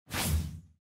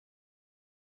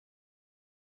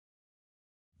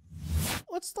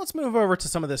let's move over to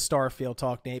some of this Starfield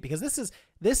talk, Nate, because this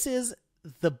is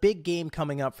the big game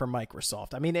coming up for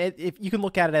Microsoft. I mean, if you can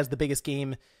look at it as the biggest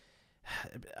game.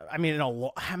 I mean,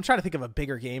 I'm trying to think of a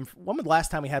bigger game. When was the last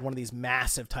time we had one of these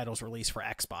massive titles released for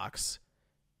Xbox?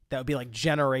 That would be like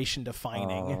generation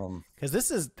defining. Because this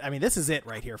is it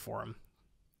right here for them.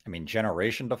 I mean,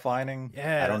 generation defining?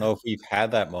 Yeah. I don't know if we've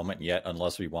had that moment yet,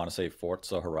 unless we want to say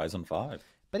Forza Horizon 5.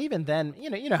 But even then,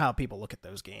 you know how people look at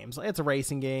those games. It's a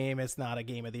racing game. It's not a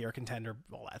game of the year contender,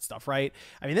 all that stuff, right?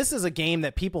 I mean, this is a game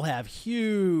that people have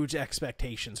huge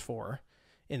expectations for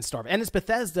in Starfield. And it's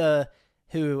Bethesda,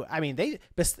 who, I mean,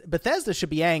 Bethesda should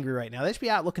be angry right now. They should be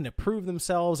out looking to prove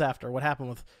themselves after what happened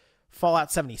with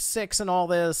Fallout 76 and all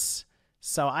this.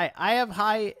 So I have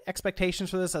high expectations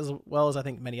for this, as well as I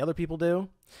think many other people do.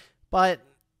 But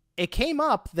it came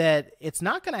up that it's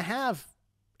not going to have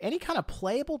any kind of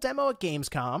playable demo at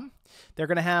Gamescom. They're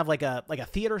going to have like a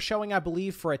theater showing, I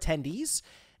believe, for attendees.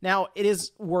 Now, it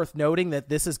is worth noting that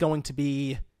this is going to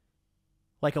be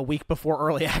like a week before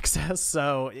early access.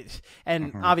 So,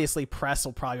 obviously press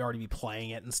will probably already be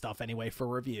playing it and stuff anyway for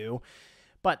review.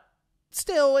 But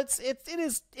still, it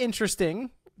is interesting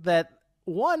that,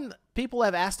 one, people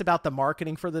have asked about the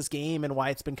marketing for this game and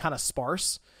why it's been kind of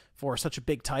sparse for such a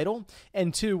big title,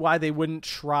 and two, why they wouldn't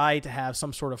try to have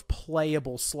some sort of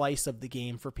playable slice of the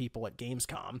game for people at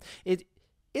Gamescom.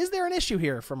 Is there an issue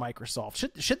here for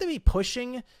Microsoft? Should they be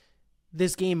pushing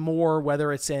this game more,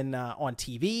 whether it's in on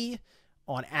TV,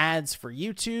 on ads for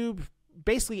YouTube,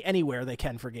 basically anywhere they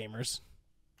can for gamers?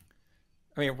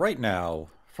 I mean, right now,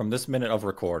 from this minute of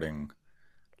recording,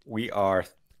 we are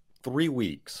 3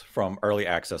 weeks from early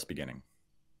access beginning.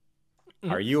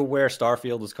 Are you aware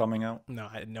Starfield is coming out? No,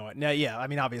 I didn't know it. No, yeah, I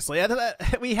mean, obviously,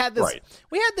 we had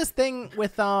this thing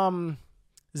with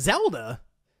Zelda,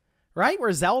 right?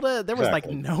 Where Zelda, there was like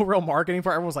no real marketing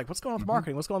for it. Everyone was like, what's going on with the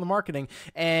marketing? What's going on with the marketing?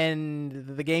 And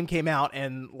the game came out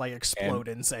and like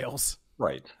exploded in sales.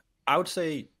 Right. I would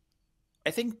say,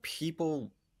 I think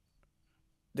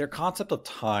their concept of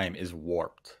time is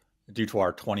warped due to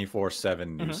our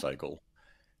 24/7 news cycle,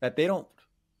 that they don't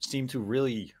seem to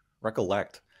really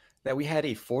recollect that we had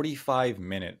a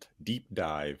 45-minute deep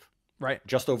dive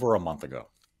just over a month ago.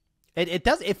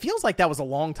 It feels like that was a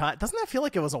long time. Doesn't that feel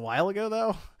like it was a while ago,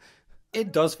 though?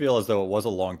 It does feel as though it was a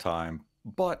long time,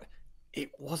 but it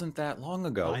wasn't that long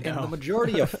ago. And the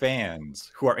majority of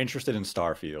fans who are interested in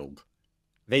Starfield,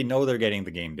 they know they're getting the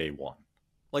game day one.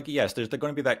 Like, yes, there's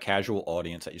going to be that casual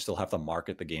audience that you still have to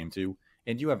market the game to,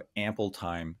 and you have ample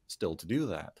time still to do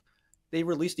that. They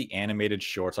released the animated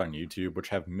shorts on YouTube, which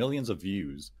have millions of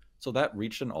views, so that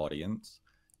reached an audience.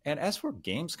 And as for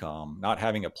Gamescom not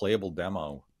having a playable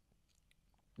demo,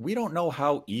 we don't know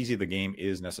how easy the game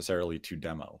is necessarily to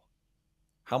demo.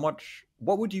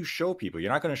 What would you show people?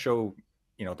 You're not going to show,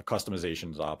 the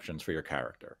customizations options for your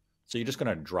character. So you're just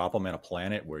going to drop them in a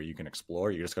planet where you can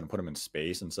explore. You're just going to put them in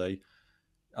space and say,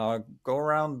 go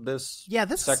around this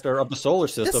sector of the solar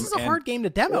system. This is a hard game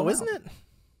to demo, isn't it?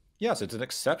 Yes, it's an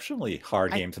exceptionally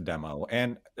hard game to demo.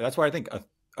 And that's why I think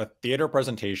a theater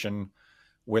presentation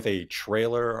with a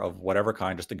trailer of whatever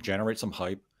kind just to generate some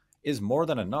hype is more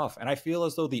than enough. And I feel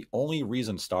as though the only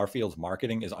reason Starfield's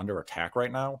marketing is under attack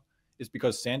right now is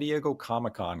because San Diego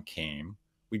Comic-Con came,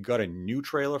 we got a new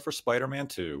trailer for Spider-Man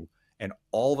 2, and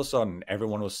all of a sudden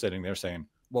everyone was sitting there saying,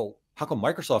 well, how come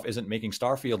Microsoft isn't making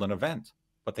Starfield an event?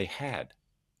 But they had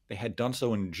done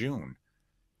so in June.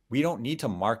 We don't need to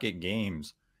market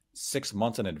games 6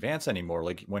 months in advance anymore,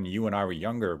 like when you and I were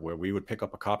younger, where we would pick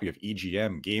up a copy of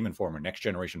EGM, Game Informer, Next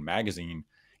Generation magazine,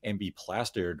 and be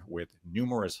plastered with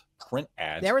numerous print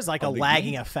ads. There was like a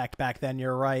lagging effect back then,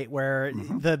 you're right, where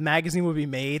the magazine would be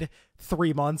made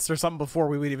 3 months or something before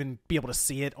we would even be able to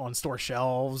see it on store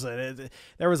shelves. And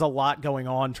there was a lot going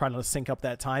on trying to sync up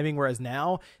that timing, whereas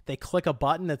now they click a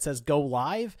button that says go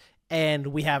live, and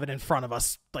we have it in front of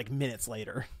us like minutes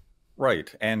later.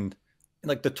 Right, and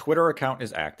like the Twitter account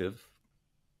is active.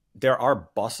 There are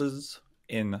buses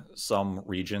in some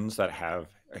regions that have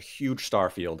a huge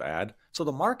Starfield ad. So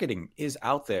the marketing is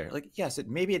out there. Like, yes,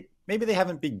 maybe they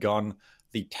haven't begun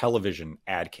the television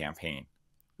ad campaign,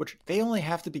 which they only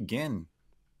have to begin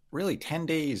really 10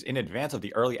 days in advance of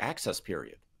the early access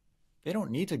period. They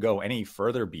don't need to go any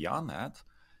further beyond that.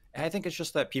 And I think it's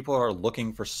just that people are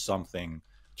looking for something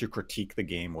to critique the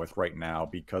game with right now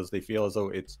because they feel as though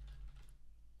it's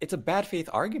a bad faith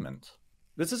argument.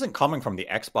 This isn't coming from the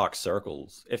Xbox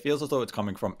circles. It feels as though it's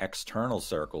coming from external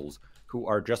circles who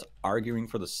are just arguing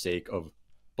for the sake of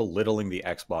belittling the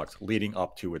Xbox leading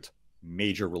up to its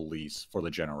major release for the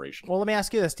generation. Well, let me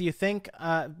ask you this. Do you think,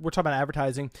 we're talking about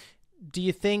advertising, do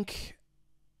you think,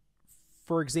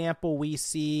 for example, we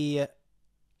see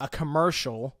a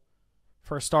commercial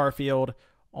for Starfield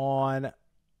on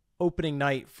opening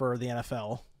night for the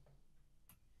NFL.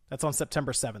 That's on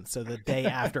September 7th, so the day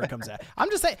after it comes out. I'm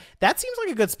just saying, that seems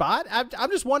like a good spot. I'm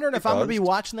just wondering if I'm going to be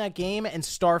watching that game and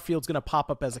Starfield's going to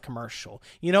pop up as a commercial.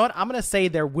 You know what? I'm going to say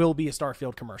there will be a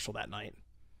Starfield commercial that night.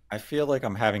 I feel like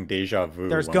I'm having deja vu.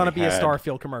 There's going to be a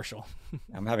Starfield commercial.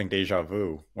 I'm having deja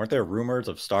vu. Weren't there rumors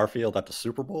of Starfield at the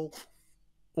Super Bowl?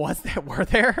 Was that? Were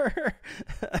there?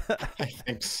 I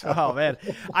think so. Oh man,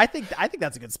 I think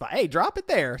that's a good spot. Hey, drop it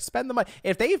there. Spend the money.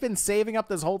 If they've been saving up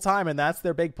this whole time and that's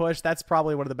their big push, that's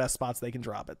probably one of the best spots they can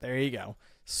drop it. There you go.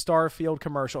 Starfield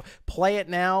commercial. Play it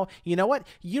now. You know what?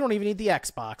 You don't even need the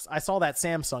Xbox. I saw that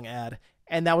Samsung ad,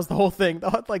 and that was the whole thing.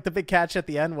 Like the big catch at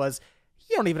the end was,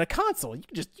 you don't even a console. You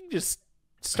just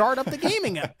start up the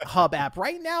gaming hub app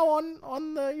right now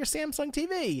on your Samsung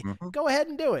TV. Mm-hmm. Go ahead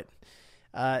and do it.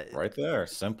 Right there,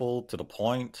 simple, to the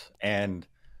point. And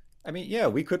I mean, yeah,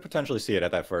 we could potentially see it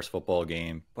at that first football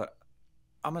game, but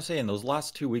I'm gonna say in those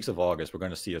last 2 weeks of August, we're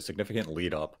going to see a significant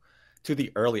lead up to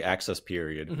the early access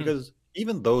period, because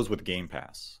even those with Game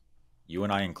Pass, you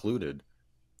and I included,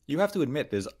 you have to admit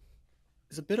there's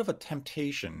a bit of a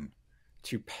temptation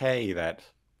to pay that,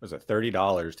 was it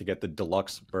 $30 to get the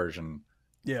deluxe version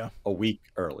a week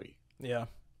early. Yeah.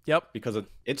 Yep. Because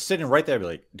it's sitting right there.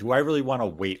 Like, do I really want to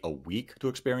wait a week to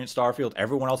experience Starfield?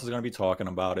 Everyone else is going to be talking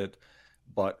about it,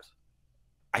 but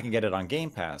I can get it on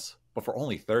Game Pass. But for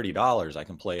only $30, I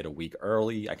can play it a week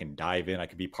early. I can dive in. I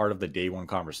can be part of the day one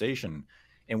conversation.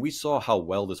 And we saw how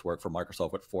well this worked for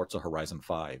Microsoft with Forza Horizon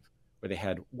 5, where they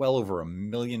had well over 1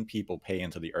 million people pay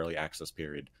into the early access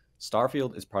period.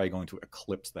 Starfield is probably going to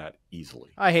eclipse that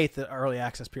easily. I hate the early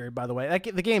access period, by the way.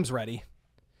 The game's ready.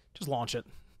 Just launch it.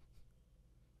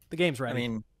 The game's ready. I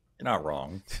mean, you're not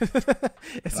wrong.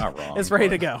 It's not wrong. It's ready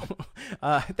to go.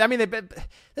 I mean, this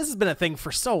has been a thing for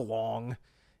so long.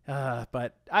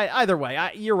 But either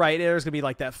way, you're right. There's going to be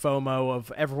like that FOMO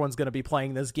of everyone's going to be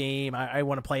playing this game. I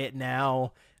want to play it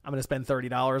now. I'm going to spend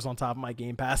 $30 on top of my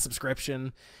Game Pass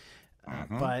subscription.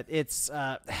 But there's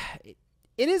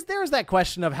that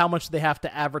question of how much they have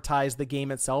to advertise the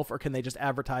game itself, or can they just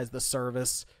advertise the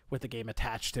service with the game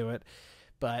attached to it?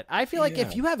 But I feel like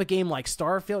if you have a game like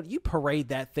Starfield, you parade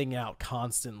that thing out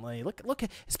constantly. Look,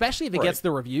 especially if it gets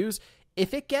the reviews.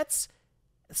 If it gets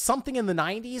something in the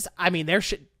 90s, I mean, there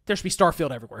should be Starfield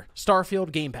everywhere.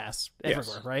 Starfield Game Pass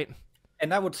everywhere, right?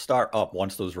 And that would start up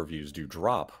once those reviews do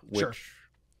drop, which,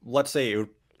 let's say, it would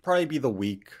probably be the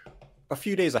week, a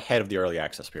few days ahead of the early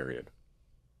access period.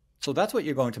 So that's what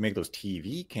you're going to make those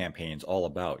TV campaigns all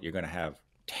about. You're going to have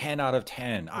 10 out of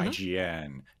 10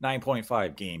 IGN, 9.5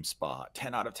 GameSpot,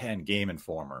 10 out of 10 Game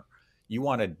Informer. You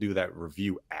want to do that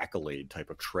review accolade type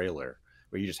of trailer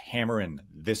where you just hammer in,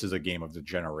 this is a game of the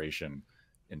generation,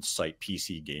 and cite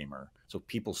PC Gamer. So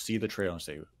people see the trailer and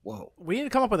say, whoa. We need to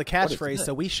come up with a catchphrase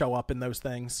so we show up in those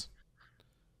things.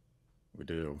 We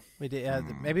do. We did.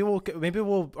 Maybe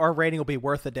our rating will be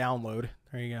worth a download.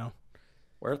 There you go.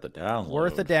 Worth a download.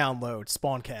 Worth a download.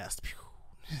 Spawncast.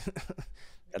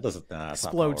 That doesn't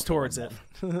explodes towards it.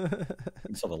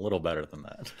 Something a little better than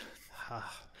that. All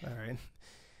right.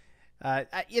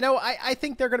 I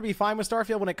think they're going to be fine with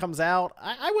Starfield when it comes out.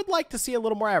 I would like to see a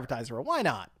little more advertising. Why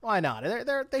not?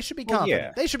 They should be confident.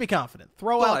 Yeah. They should be confident.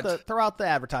 Throw out the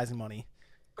advertising money.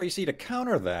 But you see, to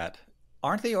counter that,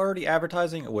 aren't they already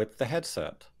advertising with the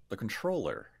headset, the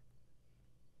controller?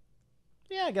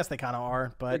 Yeah, I guess they kind of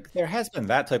are, but like, there has been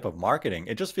that type of marketing.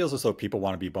 It just feels as though people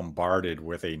want to be bombarded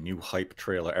with a new hype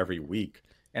trailer every week.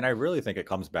 And I really think it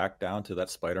comes back down to that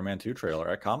Spider-Man 2 trailer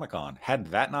at Comic-Con. Had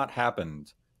that not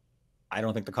happened, I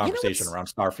don't think the conversation around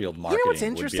Starfield marketing would be as loud. You know what's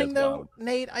interesting, though,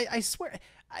 Nate? I swear,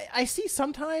 I see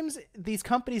sometimes these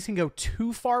companies can go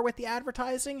too far with the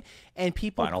advertising, and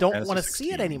people don't want to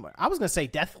see it anymore. I was going to say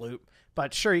Deathloop,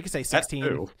 but sure, you could say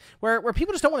 16, where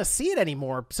people just don't want to see it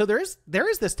anymore. So there is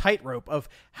this tightrope of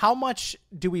how much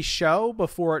do we show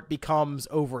before it becomes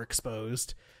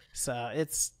overexposed. So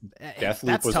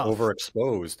Deathloop was tough.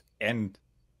 Overexposed, and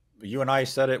you and I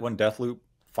said it when Deathloop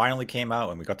finally came out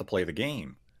and we got to play the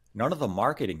game. None of the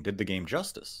marketing did the game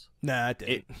justice. Nah, it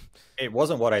didn't. It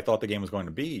wasn't what I thought the game was going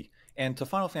to be. And to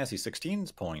Final Fantasy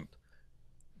 16's point,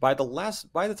 by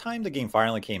the time the game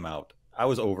finally came out, I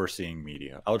was overseeing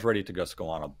media. I was ready to just go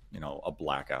on a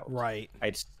blackout. Right.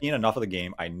 I'd seen enough of the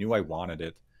game. I knew I wanted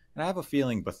it. And I have a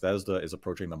feeling Bethesda is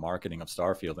approaching the marketing of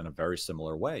Starfield in a very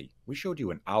similar way. We showed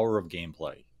you an hour of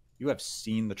gameplay. You have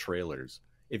seen the trailers.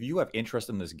 If you have interest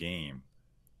in this game,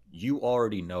 you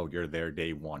already know you're there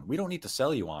day one. We don't need to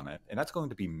sell you on it. And that's going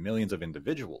to be millions of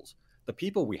individuals. The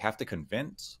people we have to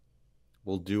convince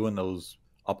will do in those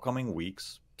upcoming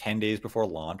weeks, 10 days before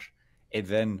launch. and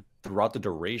then throughout the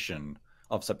duration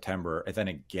of September, and then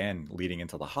again leading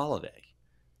into the holiday.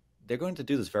 They're going to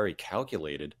do this very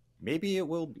calculated. Maybe it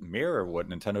will mirror what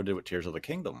Nintendo did with Tears of the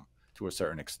Kingdom to a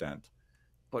certain extent.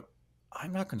 But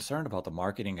I'm not concerned about the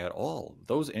marketing at all.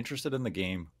 Those interested in the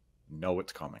game know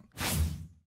it's coming.